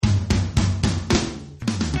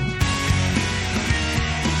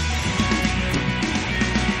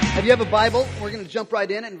If you have a Bible, we're going to jump right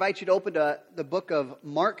in and invite you to open to the book of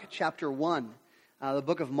Mark, chapter 1. The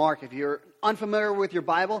book of Mark. If you're unfamiliar with your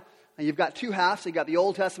Bible, you've got two halves. So you've got the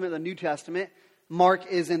Old Testament and the New Testament. Mark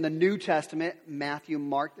is in the New Testament. Matthew,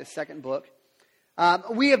 Mark, the second book.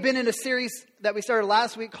 We have been in a series that we started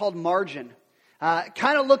last week called Margin.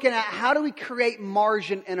 Kind of looking at how do we create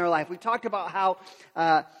margin in our life. We talked about how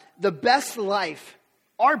the best life,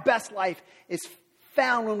 our best life, is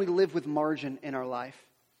found when we live with margin in our life.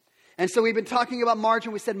 And so we've been talking about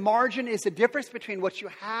margin. We said margin is the difference between what you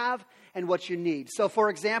have and what you need. So for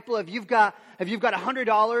example, if you've got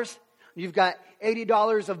 $100, you've got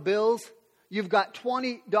 $80 of bills, you've got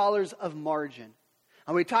 $20 of margin.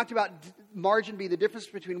 And we talked about margin being the difference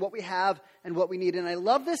between what we have and what we need. And I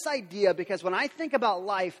love this idea because when I think about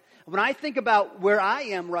life, when I think about where I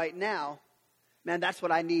am right now, man, that's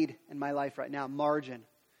what I need in my life right now, margin.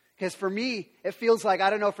 Because for me, it feels like, I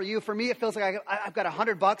don't know for you, for me it feels like I've got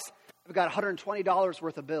 $100, I've got $120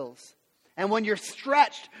 worth of bills. And when you're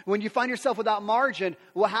stretched, when you find yourself without margin,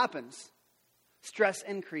 what happens? Stress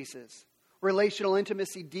increases. Relational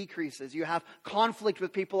intimacy decreases. You have conflict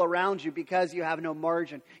with people around you because you have no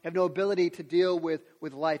margin. You have no ability to deal with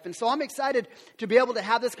life. And so I'm excited to be able to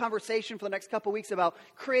have this conversation for the next couple of weeks about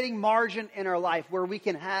creating margin in our life where we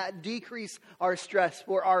can decrease our stress,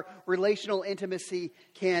 where our relational intimacy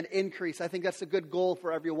can increase. I think that's a good goal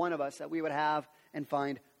for every one of us, that we would have and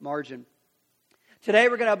find margin. Today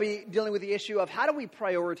we're going to be dealing with the issue of how do we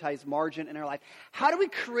prioritize margin in our life? How do we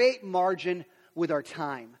create margin with our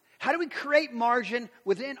time? How do we create margin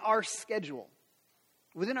within our schedule,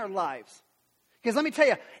 within our lives? Because let me tell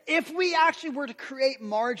you, if we actually were to create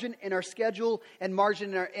margin in our schedule and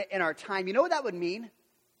margin in our time, you know what that would mean?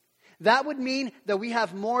 That would mean that we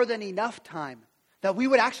have more than enough time, that we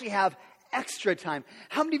would actually have extra time.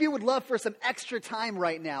 How many of you would love for some extra time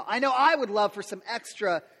right now? I know I would love for some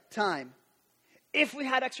extra time. If we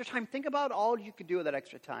had extra time, think about all you could do with that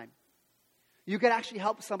extra time. You could actually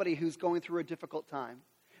help somebody who's going through a difficult time.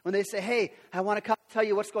 When they say, hey, I want to come tell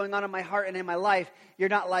you what's going on in my heart and in my life, you're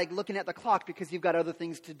not like looking at the clock because you've got other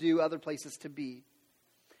things to do, other places to be.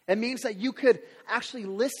 It means that you could actually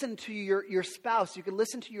listen to your spouse, you could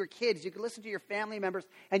listen to your kids, you could listen to your family members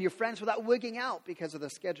and your friends without wigging out because of the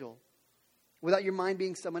schedule, without your mind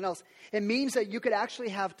being someone else. It means that you could actually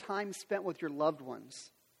have time spent with your loved ones.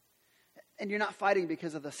 And you're not fighting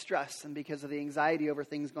because of the stress and because of the anxiety over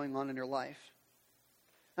things going on in your life.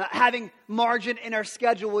 Having margin in our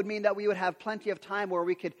schedule would mean that we would have plenty of time where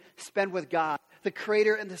we could spend with God, the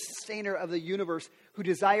creator and the sustainer of the universe, who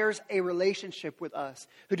desires a relationship with us,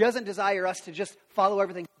 who doesn't desire us to just follow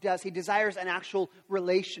everything he does. He desires an actual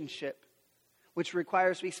relationship, which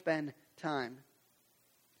requires we spend time.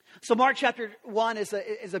 So Mark chapter 1 is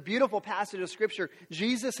a beautiful passage of Scripture.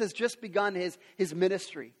 Jesus has just begun his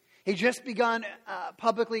ministry. He just begun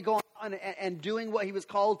publicly going on and doing what he was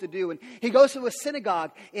called to do. And he goes to a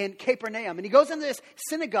synagogue in Capernaum. And he goes into this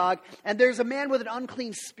synagogue, and there's a man with an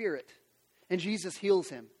unclean spirit. And Jesus heals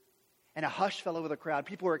him. And a hush fell over the crowd.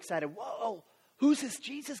 People were excited. Whoa, who's this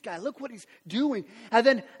Jesus guy? Look what he's doing.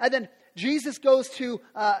 And then Jesus goes to,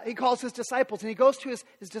 he calls his disciples. And he goes to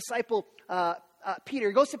his disciple, Peter.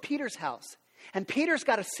 He goes to Peter's house. And Peter's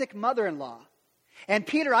got a sick mother-in-law. And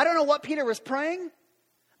Peter, I don't know what Peter was praying,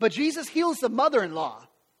 but Jesus heals the mother-in-law,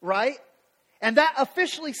 right? And that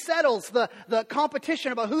officially settles the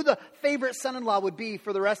competition about who the favorite son-in-law would be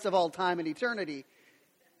for the rest of all time and eternity.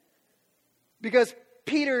 Because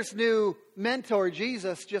Peter's new mentor,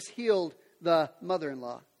 Jesus, just healed the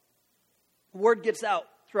mother-in-law. Word gets out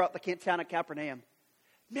throughout the town of Capernaum.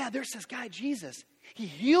 Man, there's this guy, Jesus. He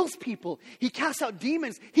heals people. He casts out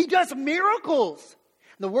demons. He does miracles.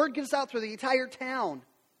 And the word gets out through the entire town.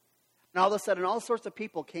 And all of a sudden, all sorts of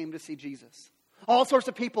people came to see Jesus. All sorts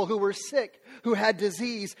of people who were sick, who had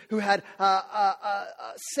disease, who had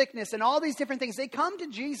sickness, and all these different things. They come to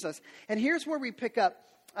Jesus. And here's where we pick up.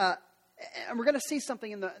 And we're going to see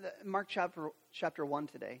something in the Mark chapter 1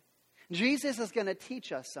 today. Jesus is going to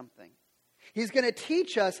teach us something. He's going to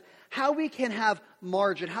teach us how we can have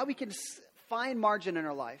margin, how we can find margin in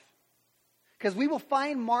our life. Because we will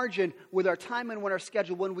find margin with our time and with our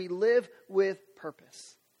schedule when we live with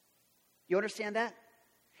purpose. You understand that?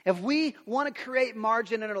 If we want to create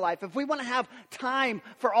margin in our life, if we want to have time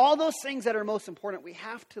for all those things that are most important, we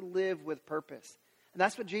have to live with purpose. And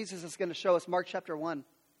that's what Jesus is going to show us. Mark chapter 1,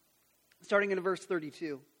 starting in verse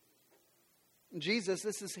 32. Jesus,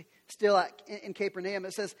 this is still in Capernaum.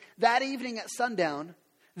 It says, that evening at sundown,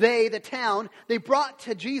 They, the town, they brought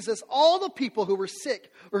to Jesus all the people who were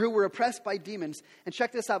sick or who were oppressed by demons. And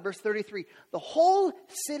check this out, verse 33. The whole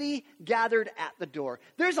city gathered at the door.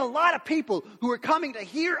 There's a lot of people who are coming to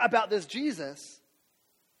hear about this Jesus.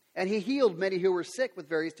 And he healed many who were sick with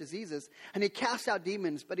various diseases. And he cast out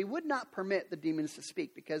demons, but he would not permit the demons to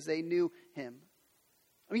speak because they knew him.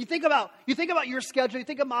 I mean, you think about your schedule, you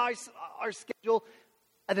think about our schedule,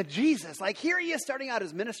 and then Jesus, like here he is starting out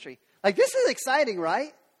his ministry. Like this is exciting,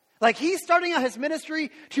 right? Like he's starting out his ministry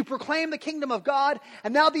to proclaim the kingdom of God,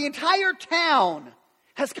 and now the entire town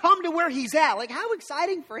has come to where he's at. Like how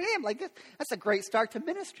exciting for him. Like that's a great start to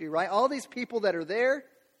ministry, right? All these people that are there,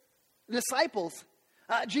 disciples.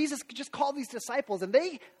 Jesus just called these disciples, and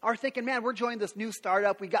they are thinking, man, we're joining this new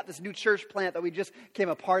startup. We got this new church plant that we just came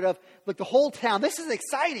a part of. Look, the whole town, this is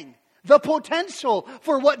exciting. The potential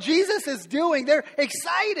for what Jesus is doing, they're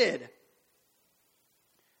excited.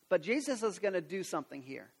 But Jesus is going to do something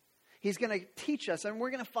here. He's going to teach us, and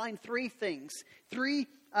we're going to find three things, three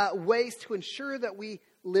ways to ensure that we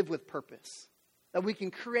live with purpose, that we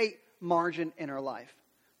can create margin in our life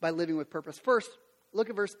by living with purpose. First, look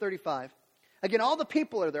at verse 35. Again, all the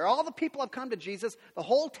people are there. All the people have come to Jesus. The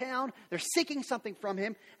whole town, they're seeking something from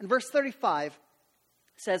him. And verse 35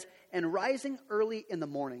 says, and rising early in the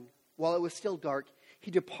morning, while it was still dark,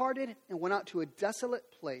 he departed and went out to a desolate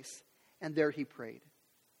place, and there he prayed.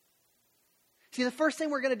 See, the first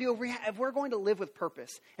thing we're going to do if we're going to live with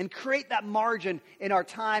purpose and create that margin in our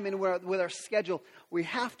time and with our schedule, we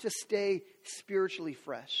have to stay spiritually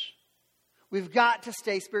fresh. We've got to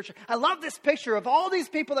stay spiritual. I love this picture of all these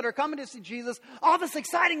people that are coming to see Jesus, all this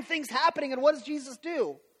exciting things happening, and what does Jesus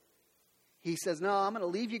do? He says, no, I'm going to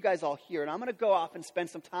leave you guys all here, and I'm going to go off and spend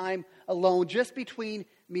some time alone just between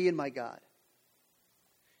me and my God.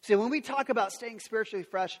 See, when we talk about staying spiritually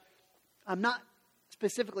fresh, I'm not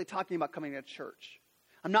specifically talking about coming to church.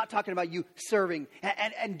 I'm not talking about you serving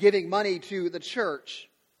and giving money to the church.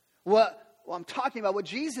 What I'm talking about, what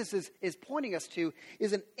Jesus is pointing us to,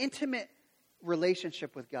 is an intimate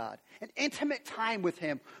relationship with God. An intimate time with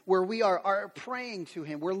him where we are praying to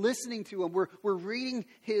him. We're listening to him. We're reading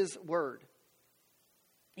his word.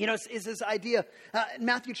 You know, it's this idea. In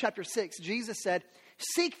Matthew chapter 6, Jesus said,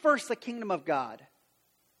 seek first the kingdom of God.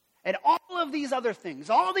 And all of these other things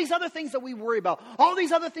that we worry about, all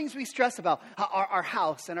these other things we stress about, our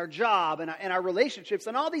house and our job and our relationships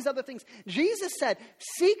and all these other things, Jesus said,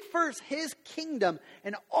 seek first his kingdom,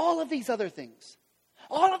 and all of these other things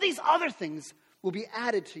will be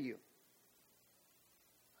added to you.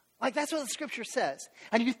 Like that's what the scripture says.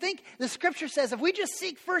 And you think the scripture says if we just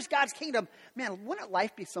seek first God's kingdom, man, wouldn't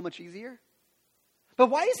life be so much easier?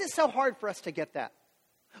 But why is it so hard for us to get that?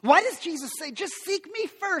 Why does Jesus say, just seek me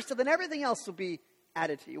first and then everything else will be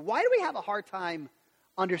added to you? Why do we have a hard time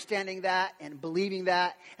understanding that and believing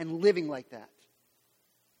that and living like that?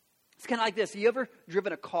 It's kind of like this. Have you ever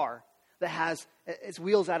driven a car that has its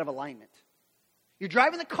wheels out of alignment? You're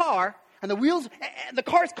driving the car and the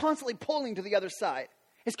car is constantly pulling to the other side.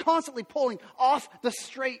 It's constantly pulling off the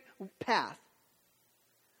straight path.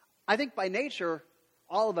 I think by nature,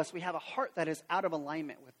 all of us, we have a heart that is out of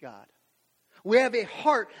alignment with God. We have a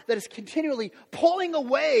heart that is continually pulling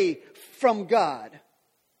away from God.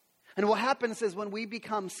 And what happens is when we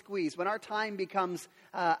become squeezed, when our time becomes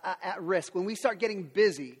at risk, when we start getting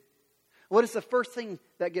busy, what is the first thing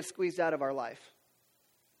that gets squeezed out of our life?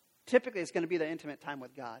 Typically, it's going to be the intimate time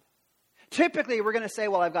with God. Typically, we're going to say,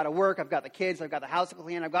 well, I've got to work, I've got the kids, I've got the house to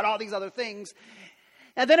clean, I've got all these other things.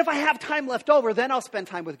 And then if I have time left over, then I'll spend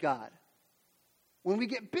time with God. When we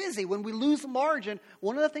get busy, when we lose margin,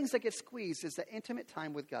 one of the things that gets squeezed is the intimate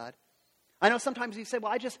time with God. I know sometimes you say,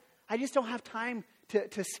 well, I just don't have time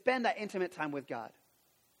to spend that intimate time with God.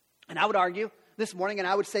 And I would argue this morning, and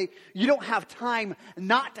I would say, you don't have time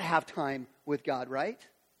not to have time with God, right?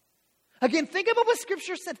 Again, think about what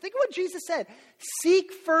Scripture said. Think of what Jesus said.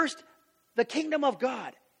 Seek first the kingdom of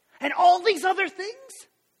God, and all these other things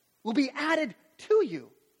will be added to you.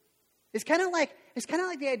 It's kind of like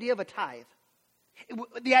the idea of a tithe.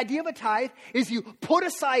 The idea of a tithe is you put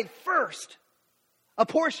aside first a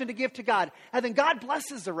portion to give to God, and then God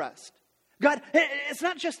blesses the rest. God, it's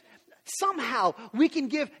not just somehow we can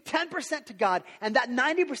give 10% to God, and that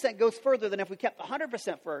 90% goes further than if we kept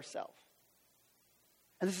 100% for ourselves.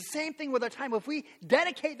 And it's the same thing with our time. If we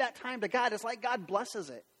dedicate that time to God, it's like God blesses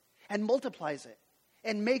it and multiplies it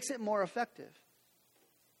and makes it more effective.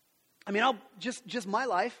 I mean, just my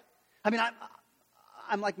life. I mean,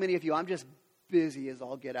 I'm like many of you. I'm just busy as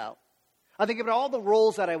all get out. I think about all the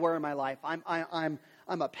roles that I wear in my life. I'm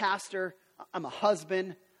a pastor. I'm a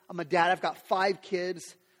husband. I'm a dad. I've got 5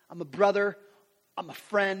 kids. I'm a brother. I'm a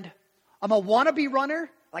friend. I'm a wannabe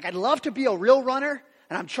runner. like I'd love to be a real runner,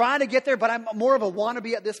 and I'm trying to get there, but I'm more of a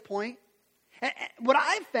wannabe at this point. And what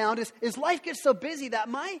I've found is life gets so busy that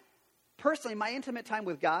my intimate time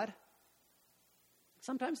with God,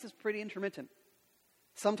 sometimes it's pretty intermittent.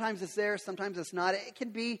 Sometimes it's there, sometimes it's not. It can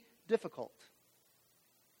be difficult.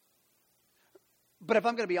 But if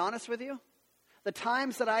I'm going to be honest with you, the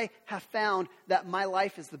times that I have found that my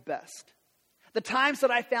life is the best, the times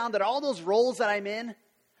that I found that all those roles that I'm in,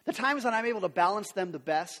 the times that I'm able to balance them the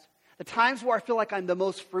best, the times where I feel like I'm the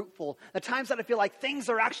most fruitful, the times that I feel like things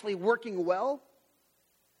are actually working well,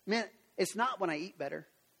 man, it's not when I eat better.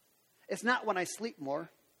 It's not when I sleep more.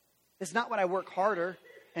 It's not when I work harder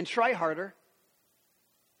and try harder.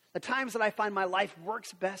 The times that I find my life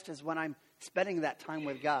works best is when I'm spending that time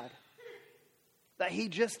with God. That He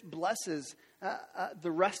just blesses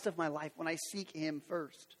the rest of my life when I seek Him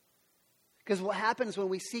first. Because what happens when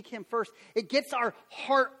we seek Him first, it gets our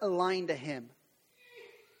heart aligned to Him.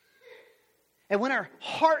 And when our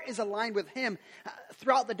heart is aligned with Him,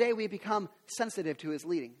 throughout the day we become sensitive to His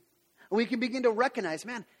leading. And we can begin to recognize,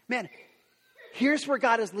 man, here's where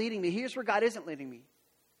God is leading me. Here's where God isn't leading me.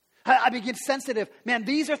 I begin sensitive. Man,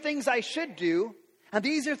 these are things I should do, and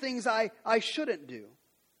these are things I shouldn't do.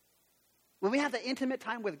 When we have the intimate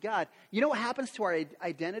time with God, you know what happens to our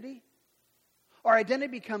identity? Our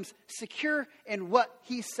identity becomes secure in what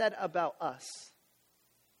He said about us.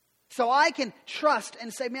 So I can trust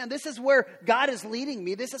and say, man, this is where God is leading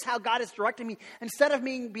me. This is how God is directing me. Instead of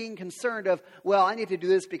me being concerned of, well, I need to do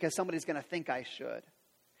this because somebody's going to think I should.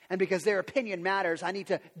 And because their opinion matters, I need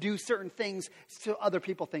to do certain things so other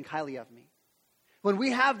people think highly of me. When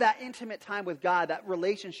we have that intimate time with God, that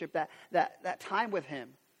relationship, that time with Him,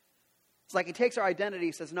 it's like He takes our identity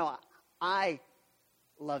and says, no, I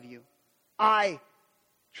love you. I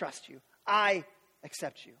trust you. I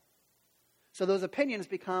accept you. So those opinions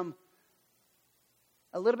become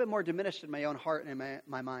a little bit more diminished in my own heart and in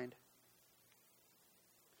my mind.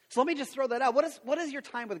 So let me just throw that out. What does your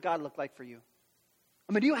time with God look like for you?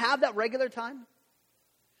 I mean, do you have that regular time?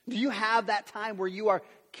 Do you have that time where you are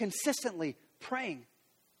consistently praying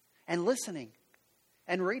and listening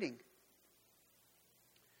and reading?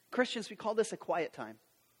 Christians, we call this a quiet time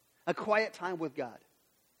with God.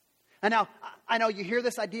 And now, I know you hear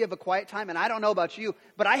this idea of a quiet time, and I don't know about you,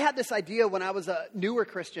 but I had this idea when I was a newer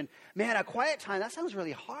Christian. Man, a quiet time, that sounds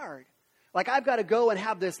really hard. Like I've got to go and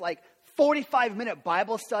have this 45-minute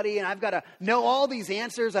Bible study, and I've got to know all these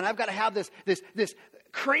answers, and I've got to have this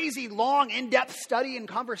crazy, long, in-depth study and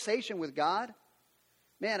conversation with God.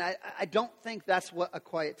 Man, I don't think that's what a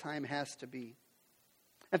quiet time has to be.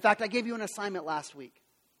 In fact, I gave you an assignment last week.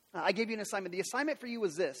 The assignment for you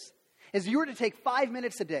was this, is you were to take 5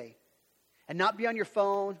 minutes a day and not be on your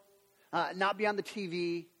phone, not be on the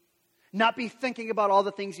TV, not be thinking about all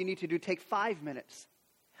the things you need to do. Take 5 minutes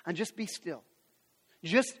and just be still.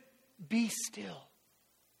 Just be still.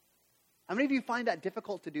 How many of you find that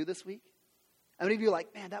difficult to do this week? How many of you are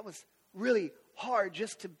like, man, that was really hard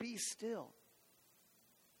just to be still?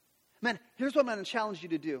 Man, here's what I'm going to challenge you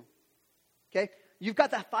to do. Okay? You've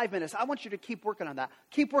got that 5 minutes. I want you to keep working on that.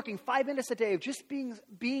 Keep working 5 minutes a day of just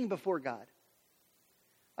being before God.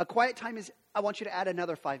 A quiet time is, I want you to add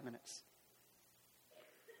another 5 minutes.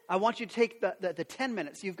 I want you to take the 10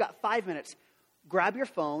 minutes. You've got 5 minutes. Grab your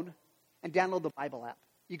phone and download the Bible app.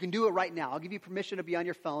 You can do it right now. I'll give you permission to be on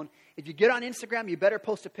your phone. If you get on Instagram, you better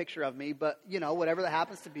post a picture of me, but whatever that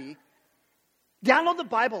happens to be. Download the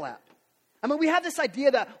Bible app. I mean, we have this idea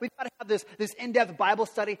that we've got to have this in-depth Bible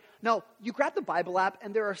study. No, you grab the Bible app,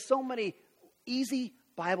 and there are so many easy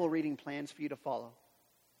Bible reading plans for you to follow.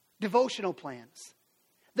 Devotional plans.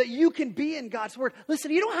 That you can be in God's Word. Listen,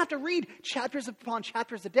 you don't have to read chapters upon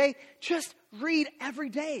chapters a day. Just read every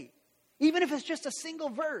day. Even if it's just a single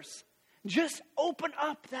verse. Just open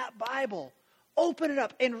up that Bible. Open it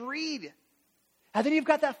up and read. And then you've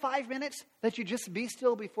got that 5 minutes that you just be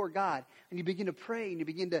still before God. And you begin to pray and you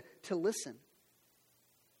begin to listen.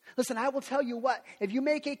 Listen, I will tell you what. If you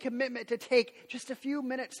make a commitment to take just a few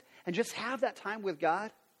minutes and just have that time with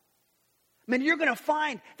God, man, you're going to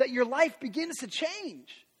find that your life begins to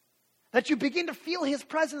change. That you begin to feel His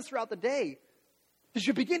presence throughout the day. That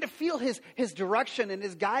you begin to feel His direction and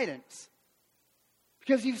His guidance.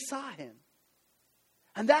 Because you saw Him.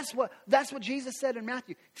 And that's what Jesus said in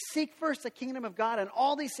Matthew. Seek first the kingdom of God and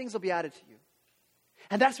all these things will be added to you.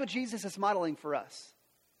 And that's what Jesus is modeling for us.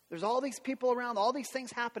 There's all these people around, all these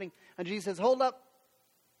things happening. And Jesus says, hold up.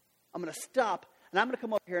 I'm going to stop. And I'm going to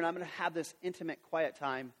come over here and I'm going to have this intimate, quiet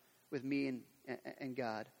time with me and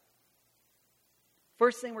God.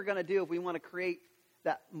 First thing we're going to do if we want to create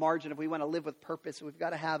that margin, if we want to live with purpose, we've got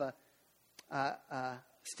to have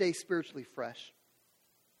stay spiritually fresh.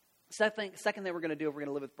 Second thing we're going to do if we're going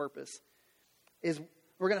to live with purpose is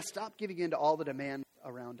we're going to stop giving in to all the demands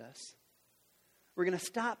around us. We're going to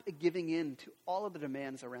stop giving in to all of the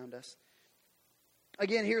demands around us.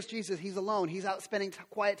 Again, here's Jesus. He's alone. He's out spending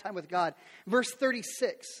quiet time with God. Verse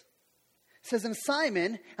 36 says, and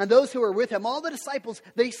Simon and those who were with him, all the disciples,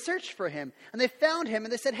 they searched for him. And they found him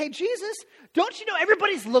and they said, hey, Jesus, don't you know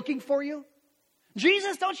everybody's looking for you?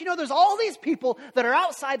 Jesus, don't you know there's all these people that are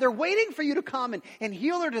outside. They're waiting for you to come and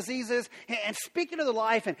heal their diseases and speak into their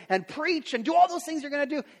life and preach and do all those things you're going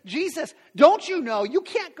to do. Jesus, don't you know you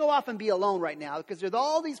can't go off and be alone right now because there's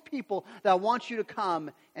all these people that want you to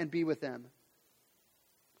come and be with them.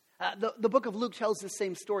 The book of Luke tells the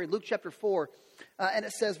same story. Luke chapter 4, and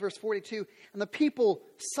it says, verse 42, and the people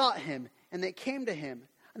sought him and they came to him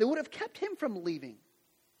and they would have kept him from leaving.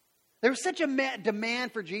 There was such a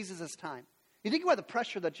demand for Jesus' time. You think about the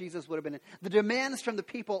pressure that Jesus would have been in. The demands from the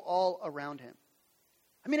people all around him.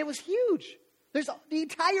 I mean, it was huge. The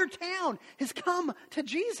entire town has come to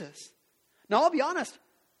Jesus. Now, I'll be honest.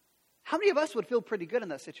 How many of us would feel pretty good in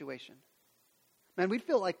that situation? Man, we'd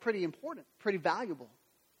feel like pretty important, pretty valuable.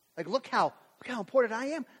 Like, look how important I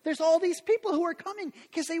am. There's all these people who are coming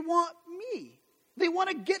because they want me. They want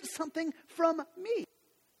to get something from me.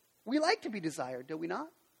 We like to be desired, do we not?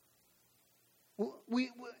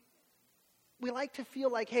 We like to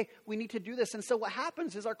feel like, hey, we need to do this. And so what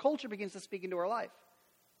happens is our culture begins to speak into our life.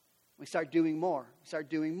 We start doing more. We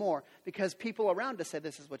start doing more because people around us say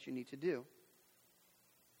this is what you need to do.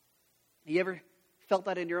 You ever felt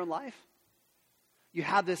that in your own life? You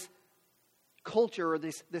have this culture or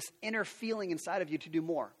this inner feeling inside of you to do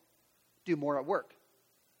more. Do more at work,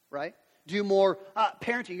 right? Do more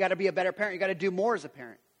parenting. You got to be a better parent. You got to do more as a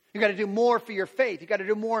parent. You got to do more for your faith. You got to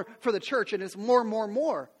do more for the church. And it's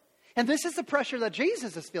more. And this is the pressure that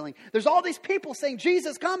Jesus is feeling. There's all these people saying,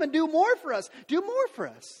 Jesus, come and do more for us. Do more for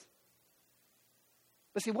us.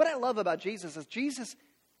 But see, what I love about Jesus is Jesus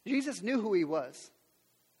knew who he was.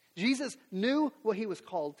 Jesus knew what he was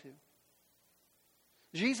called to.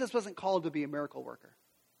 Jesus wasn't called to be a miracle worker.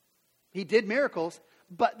 He did miracles,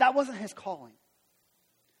 but that wasn't his calling.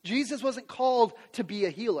 Jesus wasn't called to be a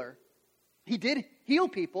healer. He did heal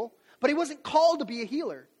people, but he wasn't called to be a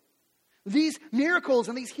healer. These miracles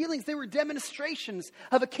and these healings, they were demonstrations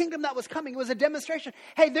of a kingdom that was coming. It was a demonstration.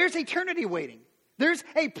 Hey, there's eternity waiting. There's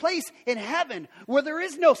a place in heaven where there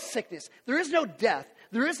is no sickness. There is no death.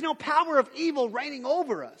 There is no power of evil reigning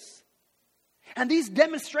over us. And these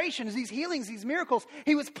demonstrations, these healings, these miracles,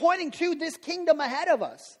 he was pointing to this kingdom ahead of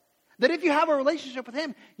us. That if you have a relationship with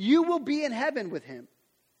him, you will be in heaven with him.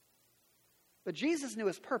 But Jesus knew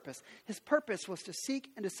his purpose. His purpose was to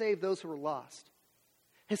seek and to save those who were lost.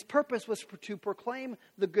 His purpose was to proclaim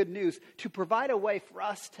the good news, to provide a way for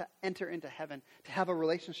us to enter into heaven, to have a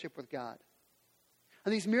relationship with God.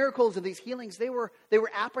 And these miracles and these healings, they were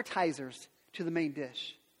appetizers to the main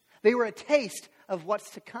dish. They were a taste of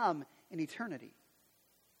what's to come in eternity.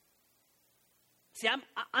 See,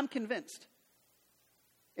 I'm convinced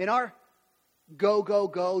in our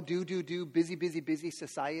go, do, busy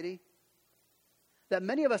society, that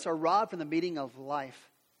many of us are robbed from the meaning of life,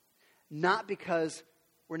 not because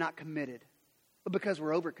we're not committed, but because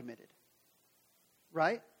we're overcommitted.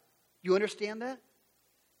 Right? You understand that?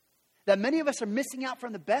 That many of us are missing out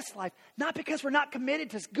from the best life, not because we're not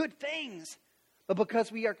committed to good things, but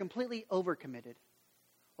because we are completely overcommitted,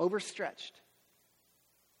 overstretched.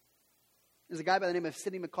 There's a guy by the name of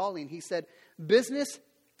Sidney McCauley, and he said, busyness,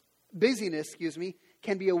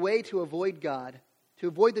 can be a way to avoid God, to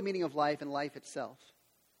avoid the meaning of life and life itself.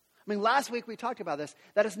 I mean, last week we talked about this,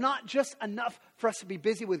 that it's not just enough for us to be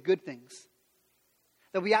busy with good things,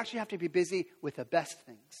 that we actually have to be busy with the best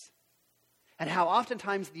things. And how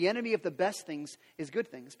oftentimes the enemy of the best things is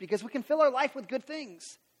good things, because we can fill our life with good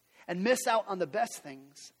things and miss out on the best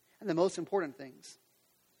things and the most important things.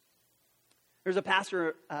 There's a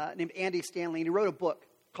pastor named Andy Stanley, and he wrote a book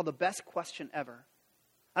called The Best Question Ever.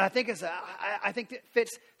 And I think it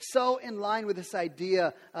fits so in line with this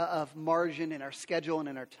idea of margin in our schedule and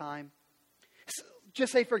in our time. So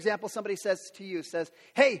just say, for example, somebody says,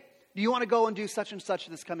 hey, do you want to go and do such and such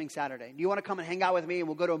this coming Saturday? Do you want to come and hang out with me and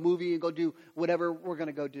we'll go to a movie and go do whatever we're going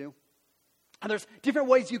to go do? And there's different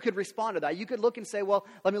ways you could respond to that. You could look and say, well,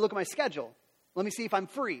 let me look at my schedule. Let me see if I'm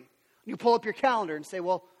free. You pull up your calendar and say,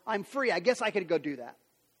 well, I'm free. I guess I could go do that.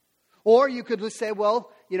 Or you could just say, well,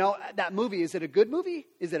 that movie, is it a good movie?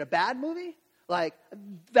 Is it a bad movie? Like,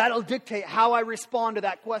 that'll dictate how I respond to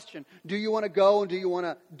that question. Do you want to go and do you want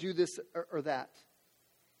to do this or that?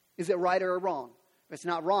 Is it right or wrong? If it's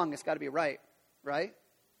not wrong, it's got to be right?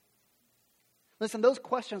 Listen, those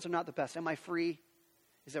questions are not the best. Am I free?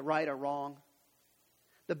 Is it right or wrong?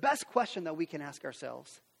 The best question that we can ask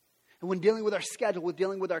ourselves, and when dealing with our schedule, with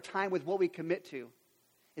dealing with our time, with what we commit to,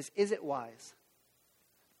 is it wise?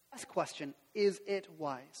 The best question, is it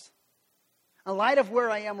wise? In light of where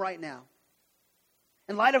I am right now,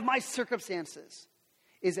 in light of my circumstances,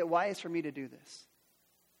 is it wise for me to do this?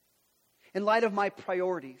 In light of my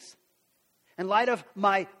priorities, in light of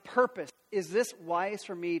my purpose, is this wise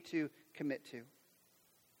for me to commit to?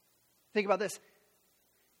 Think about this.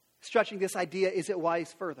 Stretching this idea, is it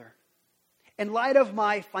wise further? In light of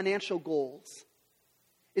my financial goals,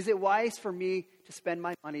 is it wise for me to spend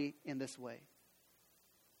my money in this way?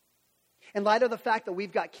 In light of the fact that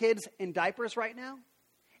we've got kids in diapers right now,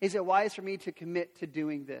 is it wise for me to commit to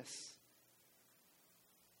doing this?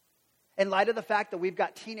 In light of the fact that we've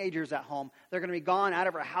got teenagers at home, they're going to be gone out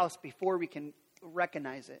of our house before we can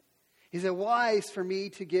recognize it, is it wise for me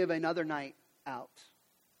to give another night out?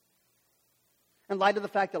 In light of the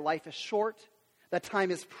fact that life is short, that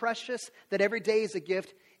time is precious, that every day is a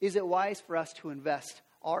gift, is it wise for us to invest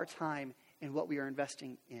our time in what we are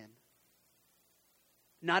investing in?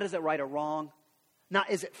 Not is it right or wrong, not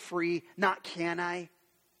is it free, not can I,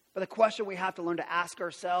 but the question we have to learn to ask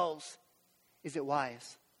ourselves, is it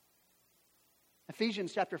wise?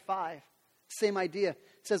 Ephesians chapter 5, same idea.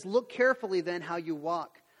 It says, look carefully then how you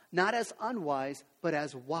walk, not as unwise, but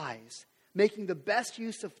as wise, making the best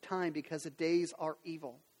use of time because the days are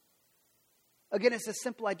evil. Again, it's a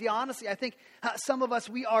simple idea. Honestly, I think some of us,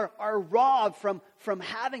 we are robbed from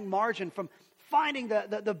having margin, from finding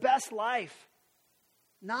the best life.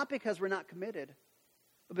 Not because we're not committed,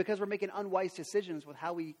 but because we're making unwise decisions with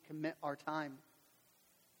how we commit our time.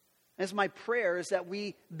 As my prayer is that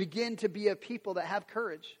we begin to be a people that have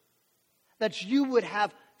courage. That you would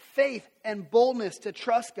have faith and boldness to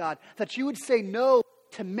trust God. That you would say no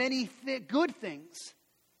to many good things,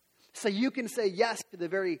 so you can say yes to the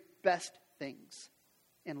very best things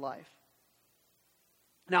in life.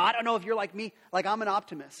 Now, I don't know if you're like me, like I'm an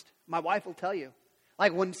optimist. My wife will tell you.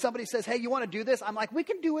 Like when somebody says, hey, you want to do this? I'm like, we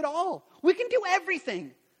can do it all. We can do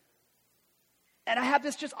everything. And I have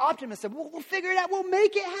this just optimism. We'll figure it out. We'll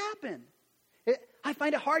make it happen. I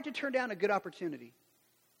find it hard to turn down a good opportunity.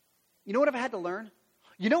 You know what I've had to learn?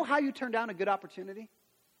 You know how you turn down a good opportunity?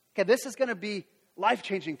 Okay, this is going to be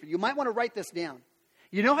life-changing for you. You might want to write this down.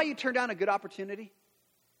 You know how you turn down a good opportunity?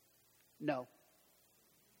 No.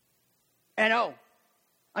 N-O.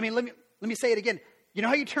 I mean, let me say it again. You know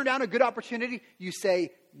how you turn down a good opportunity? You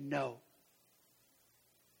say no.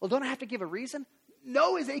 Well, don't I have to give a reason?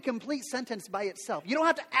 No is a complete sentence by itself. You don't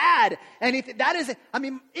have to add anything. That is,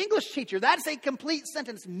 English teacher, that's a complete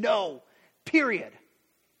sentence. No. Period.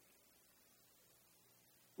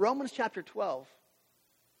 Romans chapter 12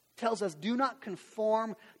 tells us, do not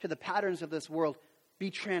conform to the patterns of this world.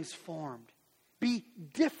 Be transformed. Be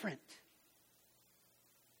different.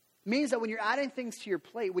 It means that when you're adding things to your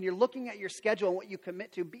plate, when you're looking at your schedule and what you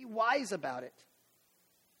commit to, be wise about it.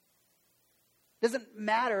 It doesn't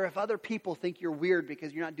matter if other people think you're weird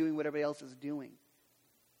because you're not doing what everybody else is doing.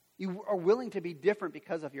 You are willing to be different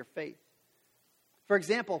because of your faith. For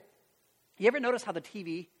example, you ever notice how the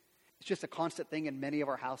TV is just a constant thing in many of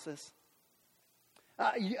our houses?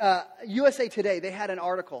 USA Today, they had an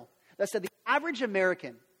article that said the average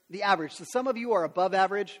American, so some of you are above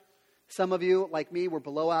average, some of you, like me, were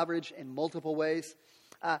below average in multiple ways.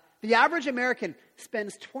 The average American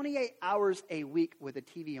spends 28 hours a week with a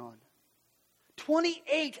TV on.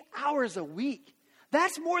 28 hours a week.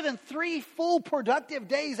 That's more than 3 full productive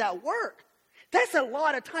days at work. That's a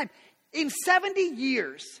lot of time. In 70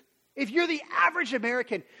 years, if you're the average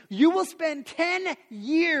American, you will spend 10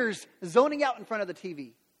 years zoning out in front of the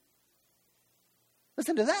TV.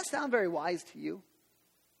 Listen, does that sound very wise to you?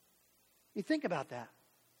 You think about that.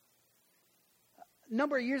 A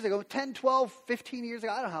number of years ago, 10, 12, 15 years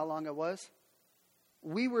ago, I don't know how long it was,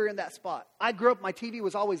 we were in that spot. I grew up, my TV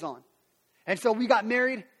was always on. And so we got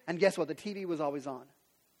married, and guess what? The TV was always on.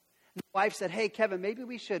 And my wife said, hey, Kevin, maybe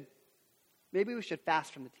we should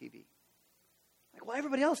fast from the TV. Like, well,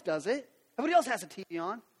 everybody else does it. Everybody else has a TV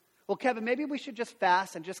on. Well, Kevin, maybe we should just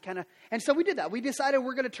fast and just kind of... And so we did that. We decided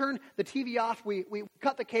we're going to turn the TV off. We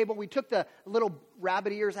cut the cable. We took the little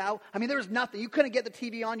rabbit ears out. I mean, there was nothing. You couldn't get the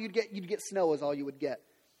TV on. You'd get snow is all you would get.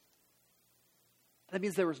 That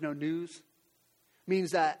means there was no news. It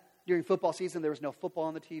means that during football season, there was no football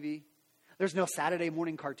on the TV. There's no Saturday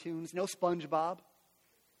morning cartoons, no SpongeBob.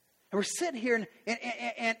 And we're sitting here,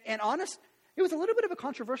 and honest, it was a little bit of a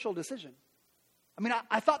controversial decision. I mean,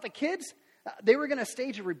 I thought the kids, they were going to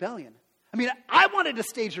stage a rebellion. I mean, I wanted to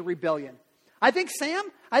stage a rebellion. I think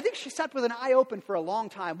she sat with an eye open for a long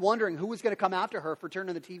time, wondering who was going to come after her for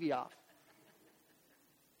turning the TV off.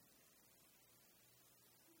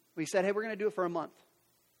 We said, hey, we're going to do it for a month.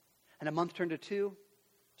 And a month turned to 2.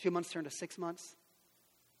 2 months turned to 6 months.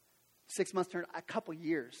 6 months turned to a couple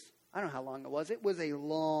years. I don't know how long it was. It was a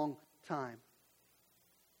long time.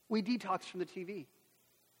 We detoxed from the TV.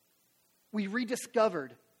 We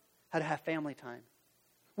rediscovered how to have family time.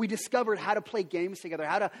 We discovered how to play games together,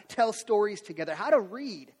 how to tell stories together, how to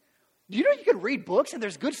read. Do you know you can read books and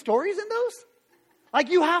there's good stories in those? Like,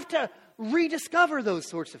 you have to rediscover those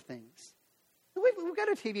sorts of things. We've got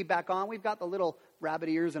our TV back on. We've got the little rabbit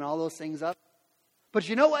ears and all those things up. But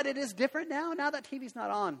you know what? It is different now. Now that TV's not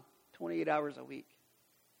on 28 hours a week.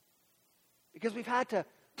 Because we've had to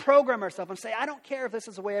program ourselves and say, I don't care if this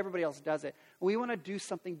is the way everybody else does it. We want to do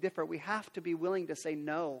something different. We have to be willing to say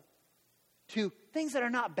no to things that are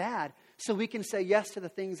not bad so we can say yes to the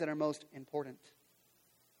things that are most important.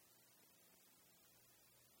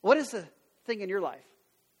 What is the thing in your life?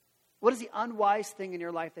 What is the unwise thing in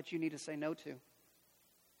your life that you need to say no to? You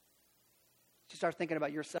start thinking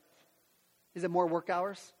about yourself. Is it more work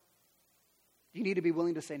hours? You need to be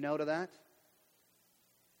willing to say no to that.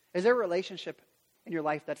 Is there a relationship in your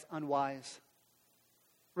life that's unwise?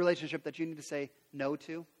 Relationship that you need to say no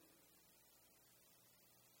to?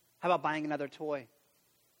 How about buying another toy?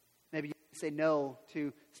 Maybe you need to say no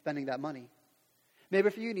to spending that money. Maybe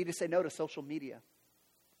for you need to say no to social media.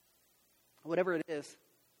 Whatever it is,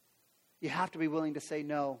 you have to be willing to say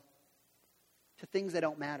no to things that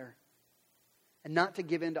don't matter and not to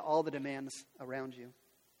give in to all the demands around you.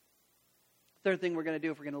 Third thing we're going to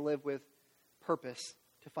do if we're going to live with purpose,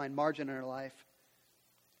 to find margin in our life,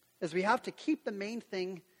 is we have to keep the main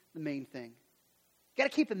thing the main thing. You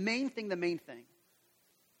got to keep the main thing the main thing.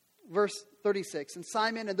 Verse 36, and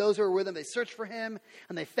Simon and those who were with him, they searched for him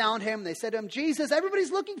and they found him. And they said to him, Jesus,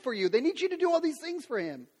 everybody's looking for you. They need you to do all these things for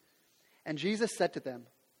him. And Jesus said to them,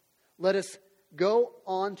 let us go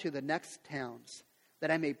on to the next towns,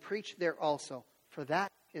 that I may preach there also, for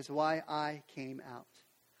that is why I came out.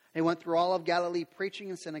 They went through all of Galilee, preaching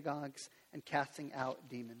in synagogues and casting out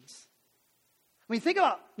demons. I mean, think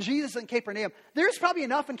about Jesus in Capernaum. There's probably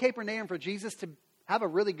enough in Capernaum for Jesus to have a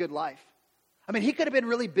really good life. I mean, he could have been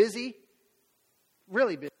really busy.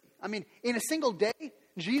 Really busy. I mean, in a single day,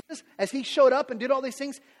 Jesus, as he showed up and did all these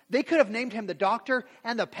things, they could have named him the doctor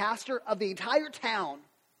and the pastor of the entire town.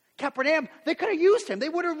 Capernaum, they could have used him. They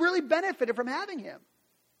would have really benefited from having him.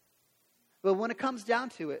 But when it comes down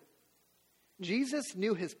to it, Jesus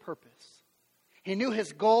knew his purpose. He knew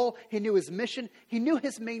his goal. He knew his mission. He knew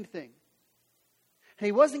his main thing. And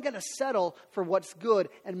he wasn't going to settle for what's good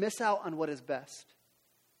and miss out on what is best.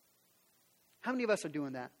 How many of us are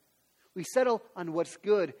doing that? We settle on what's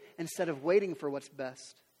good instead of waiting for what's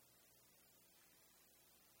best.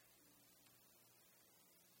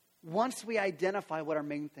 Once we identify what our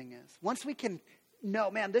main thing is, once we can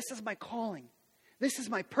know, man, this is my calling, this is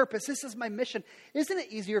my purpose, this is my mission, isn't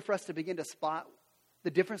it easier for us to begin to spot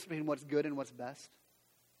the difference between what's good and what's best?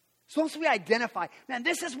 So once we identify, man,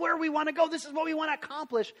 this is where we want to go, this is what we want to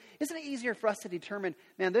accomplish, isn't it easier for us to determine,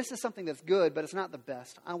 man, this is something that's good, but it's not the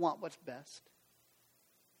best. I want what's best.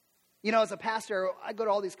 You know, as a pastor, I go to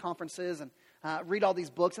all these conferences and read all these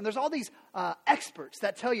books, and there's all these experts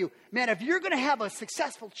that tell you, man, if you're going to have a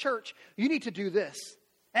successful church, you need to do this.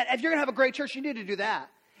 And if you're going to have a great church, you need to do that.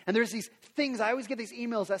 And there's these things, I always get these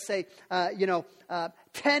emails that say,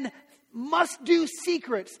 10 must-do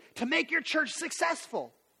secrets to make your church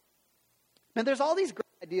successful. Man, there's all these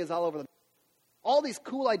great ideas all over all these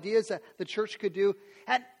cool ideas that the church could do.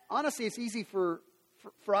 And honestly, it's easy for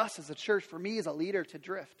us as a church, for me as a leader, to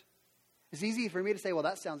drift. It's easy for me to say, well,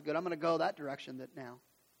 that sounds good. I'm going to go that direction now.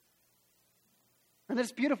 And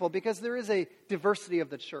that's beautiful because there is a diversity of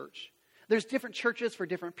the church. There's different churches for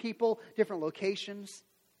different people, different locations.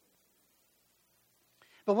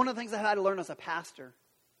 But one of the things I had to learn as a pastor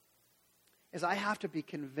is I have to be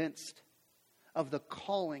convinced of the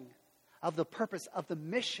calling, of the purpose, of the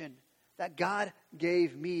mission that God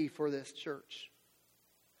gave me for this church.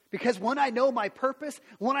 Because when I know my purpose,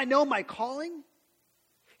 when I know my calling,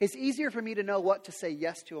 it's easier for me to know what to say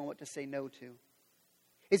yes to and what to say no to.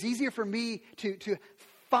 It's easier for me to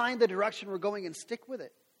find the direction we're going and stick with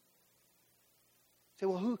it. Say,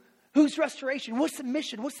 well, who's restoration? What's the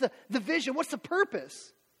mission? What's the vision? What's the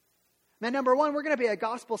purpose? Man, number one, we're going to be a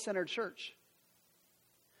gospel-centered church.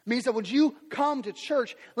 It means that when you come to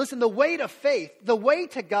church, listen, the way to faith, the way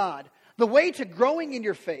to God, the way to growing in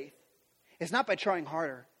your faith is not by trying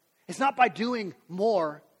harder. It's not by doing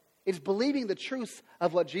more. It's believing the truth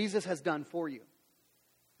of what Jesus has done for you.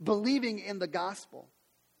 Believing in the gospel.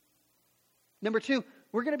 Number two,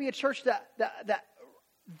 we're going to be a church that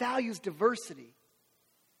values diversity.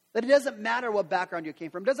 That it doesn't matter what background you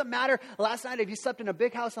came from. It doesn't matter last night if you slept in a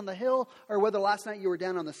big house on the hill or whether last night you were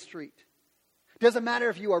down on the street. It doesn't matter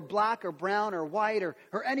if you are black or brown or white or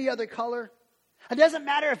any other color. It doesn't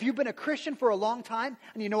matter if you've been a Christian for a long time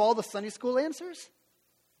and you know all the Sunday school answers.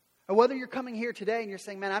 Or whether you're coming here today and you're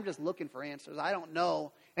saying, man, I'm just looking for answers. I don't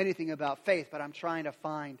know anything about faith, but I'm trying to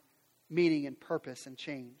find meaning and purpose and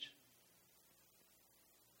change.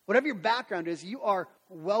 Whatever your background is, you are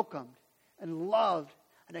welcomed and loved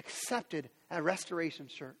and accepted at Restoration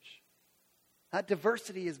Church. That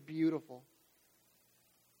diversity is beautiful.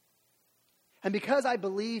 And because I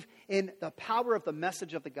believe in the power of the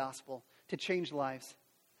message of the gospel to change lives,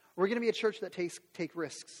 we're going to be a church that take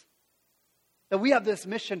risks. That we have this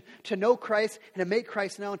mission to know Christ and to make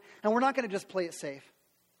Christ known. And we're not going to just play it safe.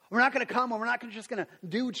 We're not going to come and we're not just going to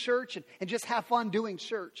do church and just have fun doing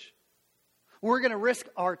church. We're going to risk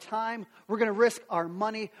our time. We're going to risk our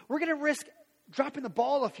money. We're going to risk dropping the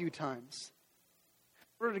ball a few times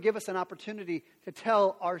in order to give us an opportunity to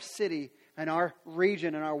tell our city and our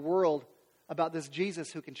region and our world about this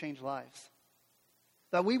Jesus who can change lives.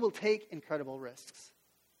 That we will take incredible risks.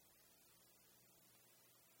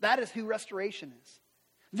 That is who Restoration is.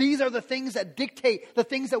 These are the things that dictate the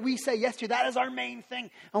things that we say yes to. That is our main thing.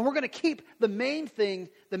 And we're going to keep the main thing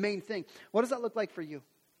the main thing. What does that look like for you?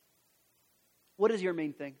 What is your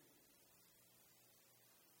main thing?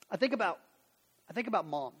 I think about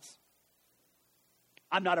moms.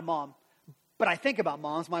 I'm not a mom, but I think about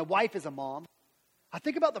moms. My wife is a mom. I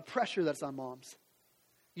think about the pressure that's on moms.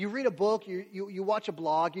 You read a book, you watch a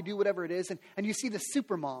blog, you do whatever it is, and you see the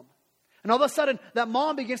super mom. And all of a sudden, that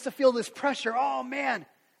mom begins to feel this pressure. Oh, man,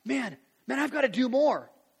 I've got to do more.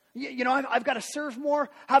 I've got to serve more.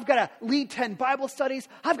 I've got to lead 10 Bible studies.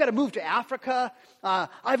 I've got to move to Africa.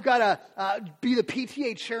 I've got to be the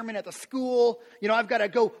PTA chairman at the school. I've got to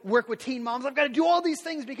go work with teen moms. I've got to do all these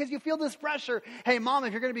things because you feel this pressure. Hey, mom,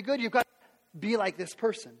 if you're going to be good, you've got to be like this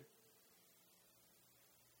person.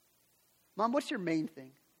 Mom, what's your main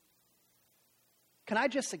thing? Can I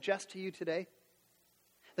just suggest to you today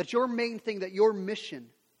that your main thing, that your mission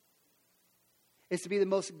is to be the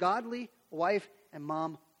most godly wife and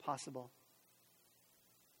mom possible.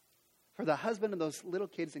 For the husband and those little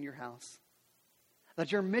kids in your house.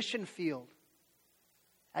 That your mission field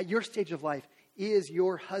at your stage of life is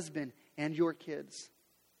your husband and your kids.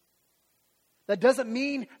 That doesn't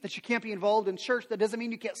mean that you can't be involved in church. That doesn't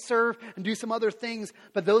mean you can't serve and do some other things.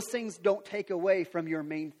 But those things don't take away from your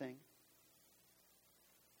main thing.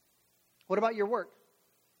 What about your work?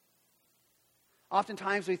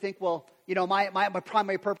 Oftentimes we think, well, my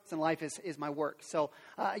primary purpose in life is my work. So,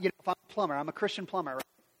 if I'm a plumber, I'm a Christian plumber, right?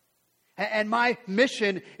 And my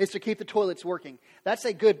mission is to keep the toilets working. That's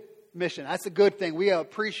a good mission. That's a good thing. We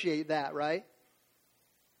appreciate that, right?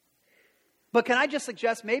 But can I just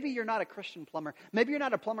suggest, maybe you're not a Christian plumber. Maybe you're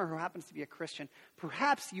not a plumber who happens to be a Christian.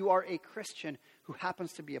 Perhaps you are a Christian who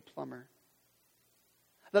happens to be a plumber.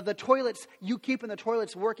 That the toilets, you keeping the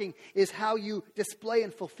toilets working is how you display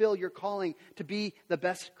and fulfill your calling to be the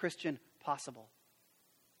best Christian possible.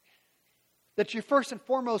 That your first and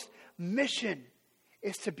foremost mission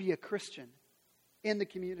is to be a Christian in the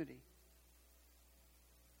community.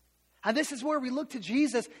 And this is where we look to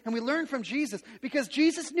Jesus and we learn from Jesus, because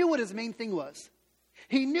Jesus knew what his main thing was.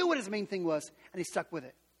 He knew what his main thing was, and he stuck with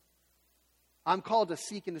it. I'm called to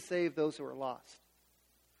seek and to save those who are lost.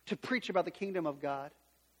 To preach about the kingdom of God.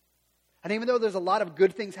 And even though there's a lot of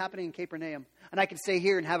good things happening in Capernaum, and I can stay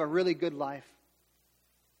here and have a really good life,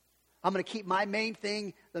 I'm going to keep my main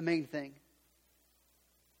thing the main thing.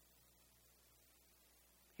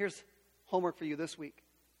 Here's homework for you this week.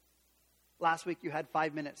 Last week you had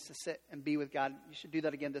 5 minutes to sit and be with God. You should do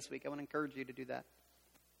that again this week. I want to encourage you to do that.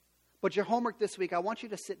 But your homework this week, I want you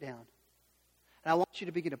to sit down. And I want you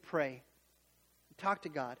to begin to pray. Talk to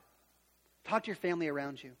God. Talk to your family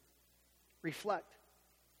around you. Reflect.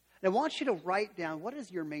 And I want you to write down, what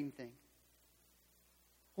is your main thing?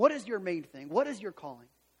 What is your main thing? What is your calling?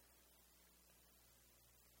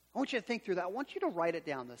 I want you to think through that. I want you to write it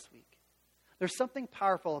down this week. There's something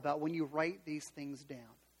powerful about when you write these things down.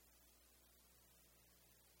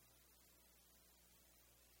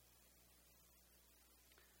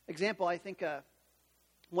 Example, I think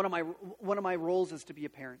one of my roles is to be a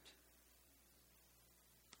parent.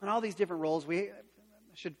 And all these different roles, I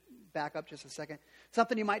should back up just a second.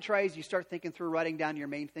 Something you might try is you start thinking through writing down your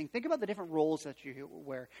main thing. Think about the different roles that you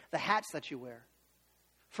wear, the hats that you wear.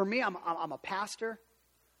 For me, I'm a pastor.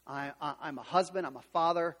 I'm a husband. I'm a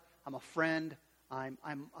father. I'm a friend. I'm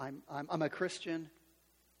a Christian.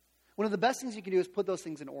 One of the best things you can do is put those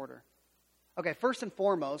things in order. Okay, first and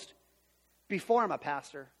foremost, before I'm a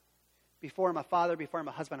pastor, Before I'm a father, before I'm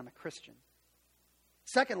a husband, I'm a Christian.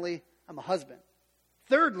 Secondly, I'm a husband.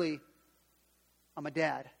 Thirdly, I'm a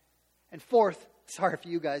dad. And fourth, sorry for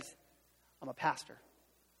you guys, I'm a pastor.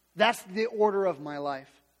 That's the order of my life.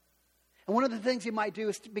 And one of the things you might do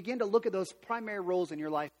is to begin to look at those primary roles in your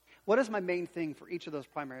life. What is my main thing for each of those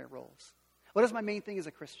primary roles? What is my main thing as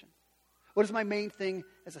a Christian? What is my main thing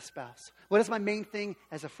as a spouse? What is my main thing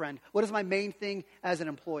as a friend? What is my main thing as an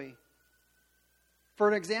employee? For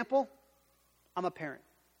an example, I'm a parent.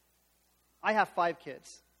 I have 5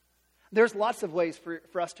 kids. There's lots of ways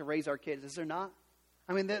for us to raise our kids, is there not?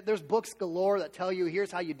 I mean, there's books galore that tell you,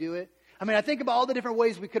 here's how you do it. I mean, I think about all the different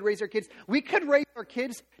ways we could raise our kids. We could raise our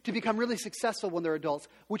kids to become really successful when they're adults,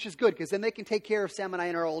 which is good, because then they can take care of Sam and I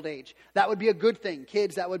in our old age. That would be a good thing.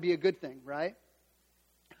 Kids, that would be a good thing, right?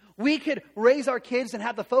 We could raise our kids and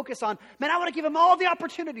have the focus on, man, I want to give them all the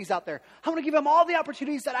opportunities out there. I want to give them all the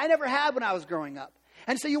opportunities that I never had when I was growing up.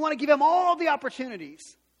 And so you want to give them all the opportunities.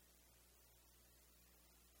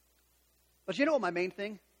 But you know what my main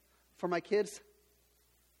thing for my kids?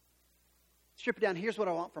 Strip it down. Here's what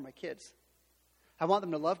I want for my kids. I want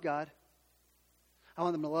them to love God. I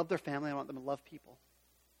want them to love their family. I want them to love people.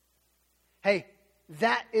 Hey,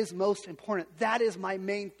 that is most important. That is my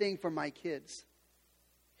main thing for my kids.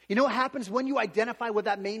 You know what happens when you identify what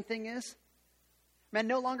that main thing is? Man,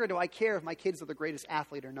 no longer do I care if my kids are the greatest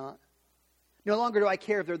athlete or not. No longer do I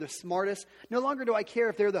care if they're the smartest. No longer do I care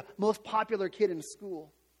if they're the most popular kid in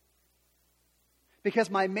school.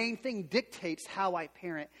 Because my main thing dictates how I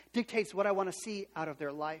parent, dictates what I want to see out of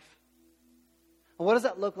their life. And what does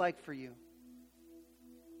that look like for you?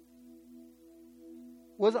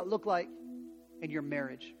 What does that look like in your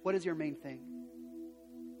marriage? What is your main thing?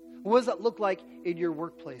 What does that look like in your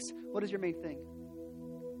workplace? What is your main thing?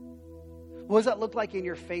 What does that look like in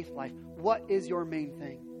your faith life? What is your main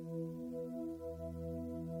thing?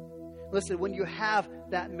 Listen, when you have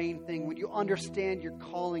that main thing, when you understand your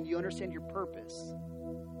calling, you understand your purpose,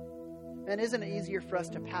 then isn't it easier for us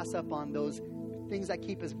to pass up on those things that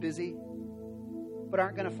keep us busy, but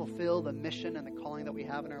aren't going to fulfill the mission and the calling that we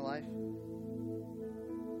have in our life?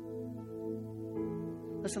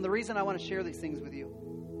 Listen, the reason I want to share these things with you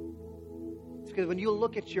is because when you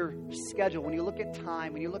look at your schedule, when you look at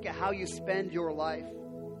time, when you look at how you spend your life,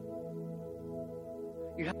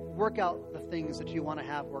 you have to work out the things that you want to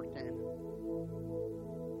have worked in.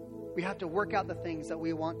 We have to work out the things that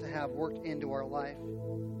we want to have worked into our life.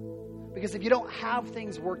 Because if you don't have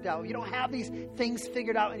things worked out, if you don't have these things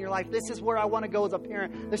figured out in your life, this is where I want to go as a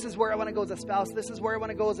parent, this is where I want to go as a spouse, this is where I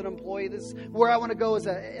want to go as an employee, this is where I want to go as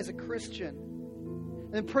a Christian.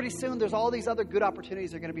 And then pretty soon there's all these other good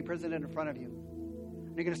opportunities that are going to be presented in front of you.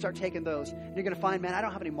 And you're going to start taking those. And you're going to find, man, I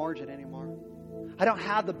don't have any margin anymore. I don't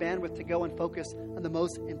have the bandwidth to go and focus on the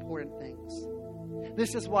most important things.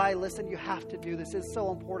 This is why, listen, you have to do this. It's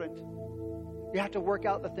so important. You have to work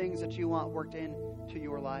out the things that you want worked into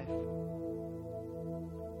your life.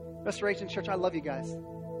 Restoration Church, I love you guys.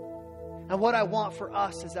 And what I want for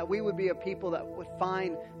us is that we would be a people that would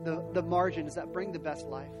find the margins that bring the best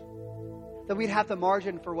life. That we'd have the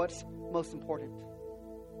margin for what's most important.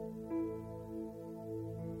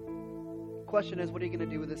 The question is, what are you going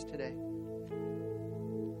to do with this today?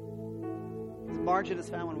 Because margin is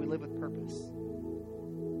found when we live with purpose.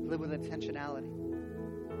 We live with intentionality.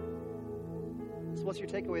 So what's your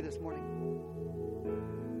takeaway this morning?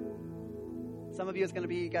 Some of you it's going to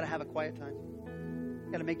be, you got to have a quiet time.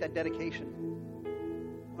 You got to make that dedication.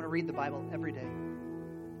 I'm going to read the Bible every day.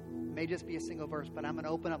 It may just be a single verse, but I'm going to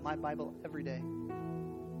open up my Bible every day.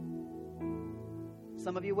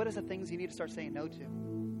 Some of you, what is the things you need to start saying no to?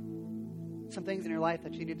 Some things in your life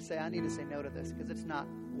that you need to say, I need to say no to this because it's not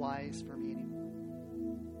wise for me anymore.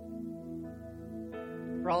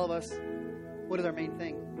 For all of us, what is our main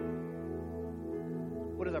thing?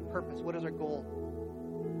 What is our purpose? What is our goal?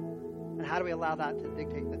 And how do we allow that to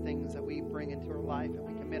dictate the things that we bring into our life and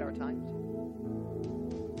we commit our time to?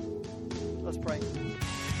 Let's pray.